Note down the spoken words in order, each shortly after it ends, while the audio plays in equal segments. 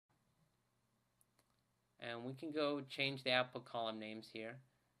And we can go change the output column names here.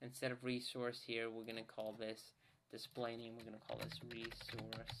 Instead of resource here, we're going to call this display name. We're going to call this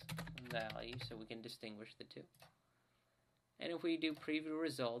resource value so we can distinguish the two. And if we do preview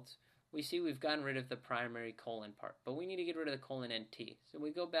results, we see we've gotten rid of the primary colon part, but we need to get rid of the colon NT. So we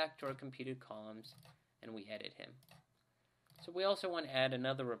go back to our computed columns and we edit him. So we also want to add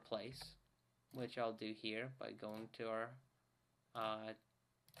another replace, which I'll do here by going to our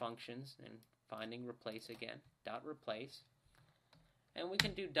functions and finding replace again, dot replace. And we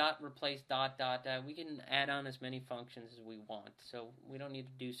can do dot replace dot dot dot. We can add on as many functions as we want, so we don't need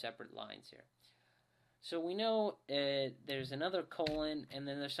to do separate lines here. So we know there's another colon and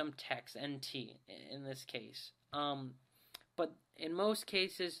then there's some text NT in this case. But in most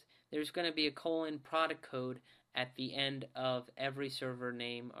cases, there's going to be a colon product code at the end of every server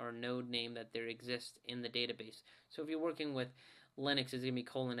name or node name that there exists in the database. So if you're working with Linux, it's going to be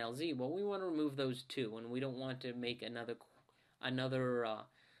colon LZ. Well, we want to remove those two, and we don't want to make another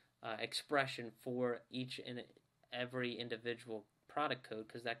expression for each and every individual product code,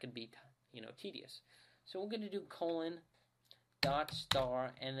 because that could be tedious. So we're going to do colon dot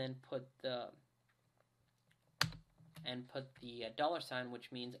star and then put the dollar sign,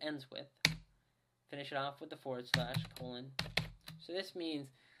 which means ends with. Finish it off with the / colon. So this means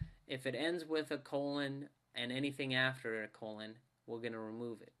if it ends with a colon and anything after a colon, we're going to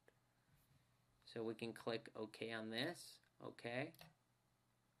remove it. So we can click OK on this. OK.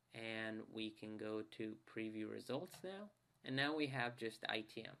 And we can go to preview results now. And now we have just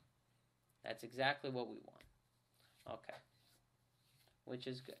ITM. That's exactly what we want. Okay. Which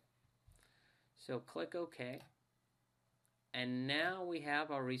is good. So click OK. And now we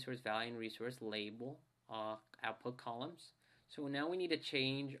have our resource value and resource label output columns. So now we need to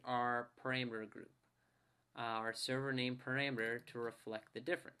change our parameter group, our server name parameter, to reflect the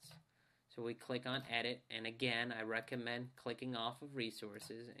difference. So we click on edit, and again I recommend clicking off of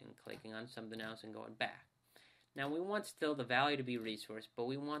resources and clicking on something else and going back. Now we want still the value to be resource, but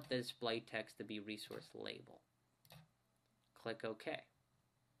we want the display text to be resource label. Click OK.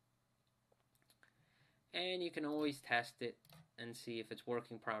 And you can always test it and see if it's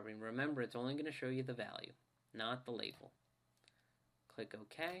working properly. Remember, it's only going to show you the value, not the label. Click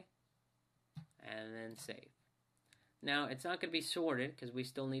OK, and then save. Now, it's not going to be sorted because we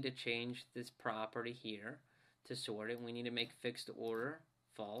still need to change this property here to sort it. We need to make fixed order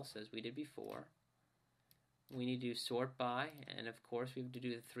false, as we did before. We need to do sort by, and of course we have to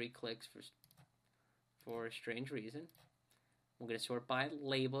do the 3 clicks for a strange reason. We're going to sort by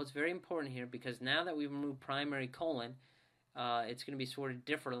label. It's very important here because now that we've removed primary colon, it's going to be sorted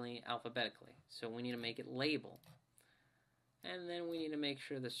differently alphabetically. So we need to make it label. And then we need to make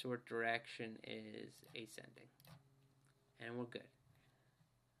sure the sort direction is ascending. And we're good.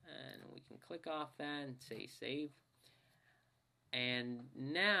 And we can click off that and say save. And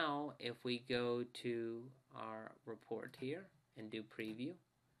now if we go to our report here and do preview,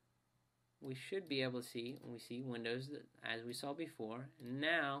 we should be able to see, we see Windows as we saw before, and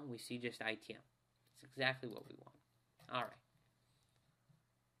now we see just ITM. It's exactly what we want. All right.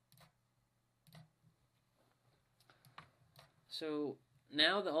 So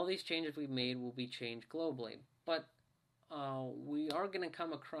now all these changes we've made will be changed globally, but we are going to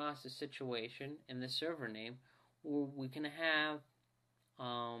come across a situation in the server name where we can have,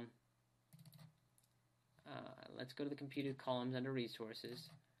 let's go to the computed columns under resources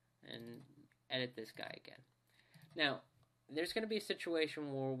and edit this guy again. Now, there's going to be a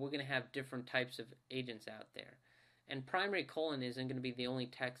situation where we're going to have different types of agents out there. And primary colon isn't going to be the only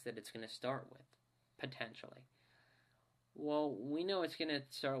text that it's going to start with, potentially. Well, we know it's going to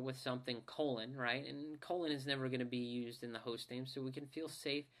start with something colon, right? And colon is never going to be used in the host name, so we can feel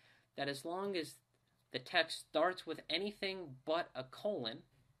safe that as long as the text starts with anything but a colon,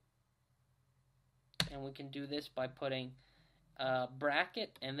 and we can do this by putting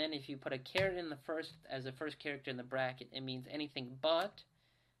bracket, and then if you put a caret in the first as the first character in the bracket, it means anything but,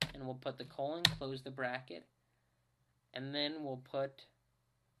 and we'll put the colon, close the bracket, and then we'll put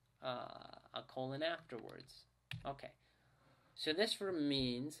a colon afterwards. Okay, so this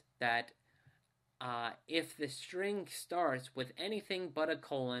means that if the string starts with anything but a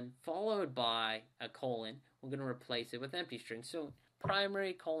colon followed by a colon, we're going to replace it with empty string. So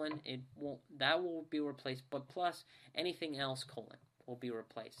primary colon, that will be replaced, but plus anything else colon will be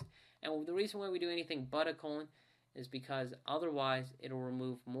replaced. And the reason why we do anything but a colon is because otherwise it'll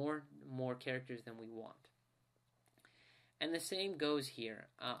remove more characters than we want. And the same goes here.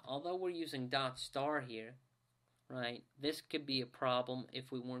 Although we're using dot star here, right, this could be a problem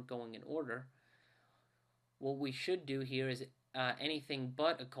if we weren't going in order. What we should do here is anything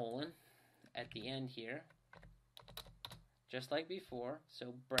but a colon, at the end here, just like before.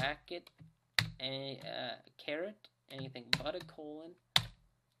 So bracket, caret, anything but a colon,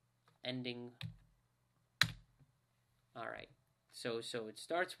 ending. Alright, so it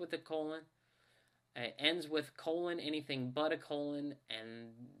starts with a colon, it ends with colon, anything but a colon,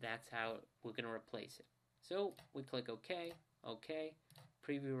 and that's how we're going to replace it. So we click OK, OK,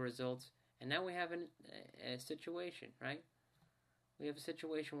 preview results, and now we have a situation, right? We have a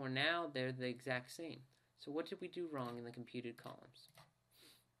situation where now they're the exact same. So what did we do wrong in the computed columns?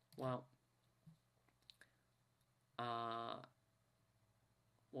 Well,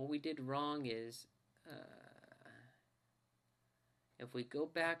 what we did wrong is, if we go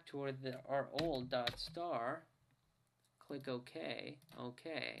back toward our old dot star, click OK,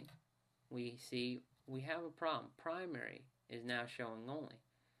 OK, we see we have a problem. Primary is now showing only.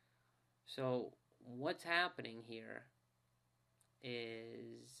 So what's happening here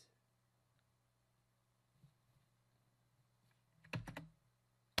is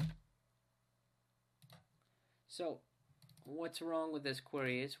what's wrong with this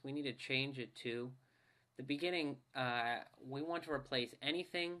query is we need to change it to the beginning. We want to replace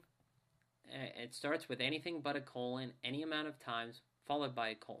anything. It starts with anything but a colon, any amount of times, followed by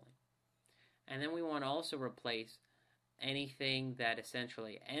a colon. And then we want to also replace anything that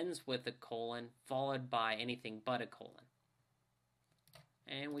essentially ends with a colon, followed by anything but a colon.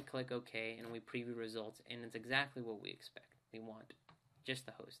 And we click OK, and we preview results, and it's exactly what we expect. We want just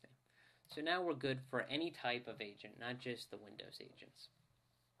the host name. So now we're good for any type of agent, not just the Windows agents.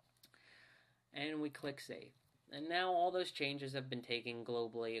 And we click Save. And now all those changes have been taken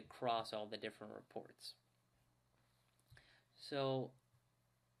globally across all the different reports. So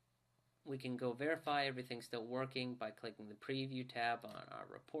we can go verify everything's still working by clicking the Preview tab on our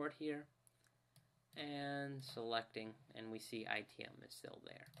report here and selecting, and we see ITM is still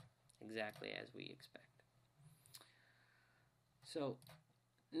there, exactly as we expect. So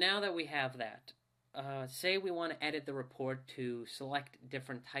now that we have that, say we want to edit the report to select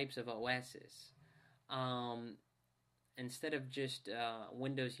different types of OSs. Instead of just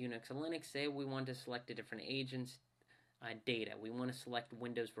Windows, Unix, and Linux, say we want to select a different agent's data. We want to select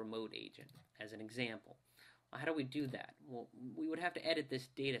Windows Remote Agent as an example. How do we do that? Well, we would have to edit this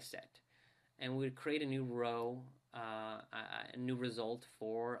data set, and we would create a new row, a new result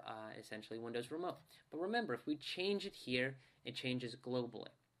for essentially Windows Remote. But remember, if we change it here, it changes globally.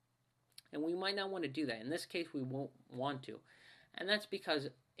 And we might not want to do that. In this case, we won't want to. And that's because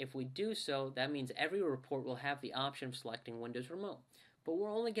if we do so, that means every report will have the option of selecting Windows Remote. But we're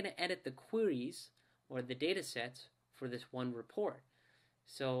only going to edit the queries or the data sets for this one report.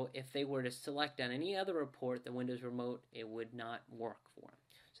 So if they were to select on any other report than Windows Remote, it would not work for them.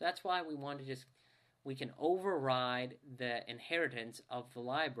 So that's why we want to we can override the inheritance of the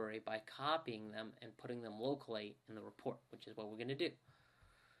library by copying them and putting them locally in the report, which is what we're going to do.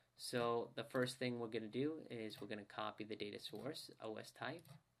 So the first thing we're going to do is we're going to copy the data source, OS type,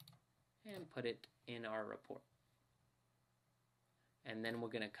 and put it in our report. And then we're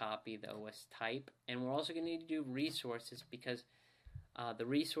going to copy the OS type, and we're also going to need to do resources because the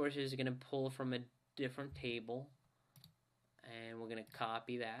resources are going to pull from a different table, and we're going to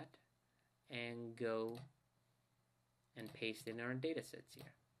copy that and go and paste it in our data sets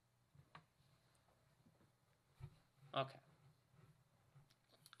here. Okay.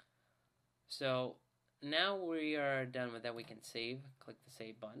 So now we are done with that. We can save. Click the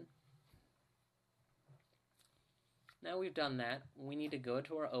Save button. Now we've done that, we need to go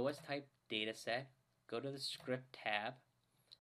to our OS type data set, go to the Script tab,